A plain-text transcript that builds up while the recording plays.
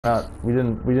we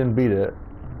didn't beat it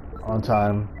on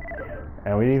time,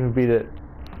 and we didn't even beat it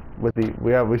with the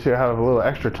we should have a little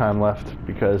extra time left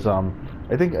because I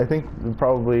think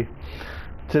probably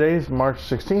today's March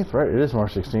 16th, right? It is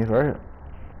March 16th, right?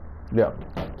 Yeah.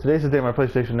 Today's the day my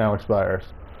PlayStation Now expires.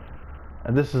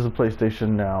 And this is a PlayStation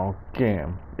Now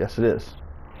game. Yes, it is.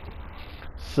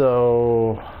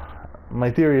 So my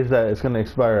theory is that it's going to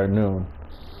expire at noon.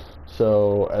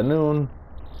 So at noon,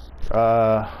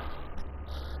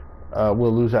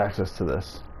 we'll lose access to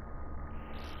this.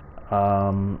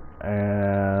 And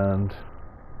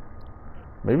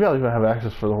maybe I'll even have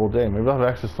access for the whole day. Maybe I'll have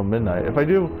access till midnight. If I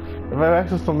have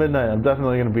access till midnight, I'm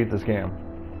definitely going to beat this game.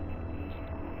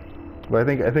 But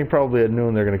I think probably at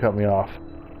noon they're going to cut me off.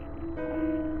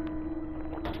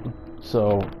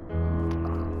 So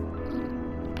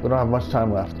we don't have much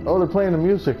time left. Oh, they're playing the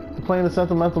music. They're playing the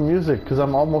sentimental music because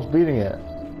I'm almost beating it.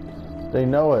 They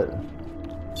know it.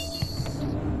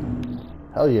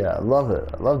 Hell yeah, I love it.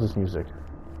 I love this music.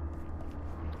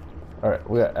 Alright,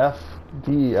 we got F,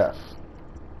 D, E, F.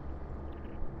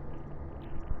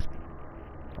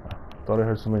 Thought I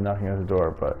heard somebody knocking at the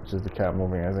door, but it's just the cat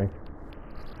moving, I think.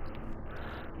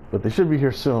 But they should be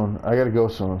here soon. I gotta go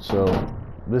soon, so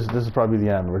this is probably the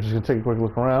end. We're just gonna take a quick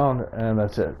look around, and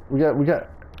that's it. We got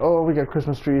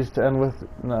Christmas trees to end with.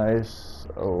 Nice.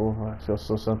 Oh, I feel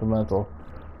so sentimental.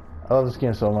 I love this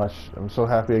game so much. I'm so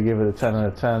happy I gave it a 10 out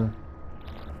of 10.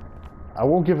 I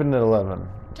won't give it an 11.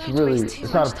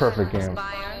 It's not a perfect game.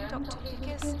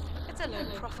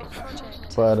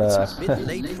 But it's a bit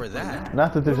late for that.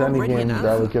 Not that there's any game that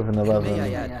I would give an 11.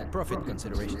 May I add, profit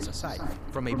considerations aside,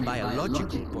 from a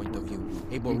biological point of view,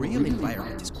 a boreal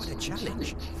environment is quite a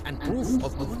challenge, and proof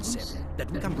of concept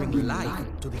that we can bring life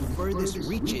to the furthest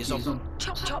reaches of...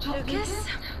 Chop chop, Lucas.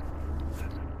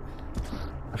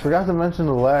 I forgot to mention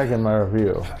the lag in my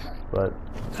review, but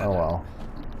oh well.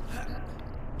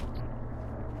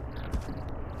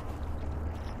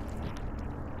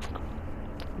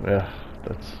 Yeah,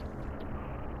 that's...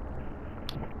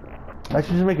 I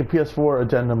should just make a PS4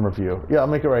 addendum review. Yeah, I'll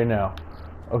make it right now.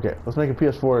 Okay, let's make a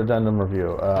PS4 addendum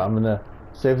review. I'm gonna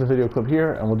save the video clip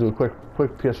here, and we'll do a quick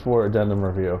PS4 addendum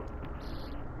review.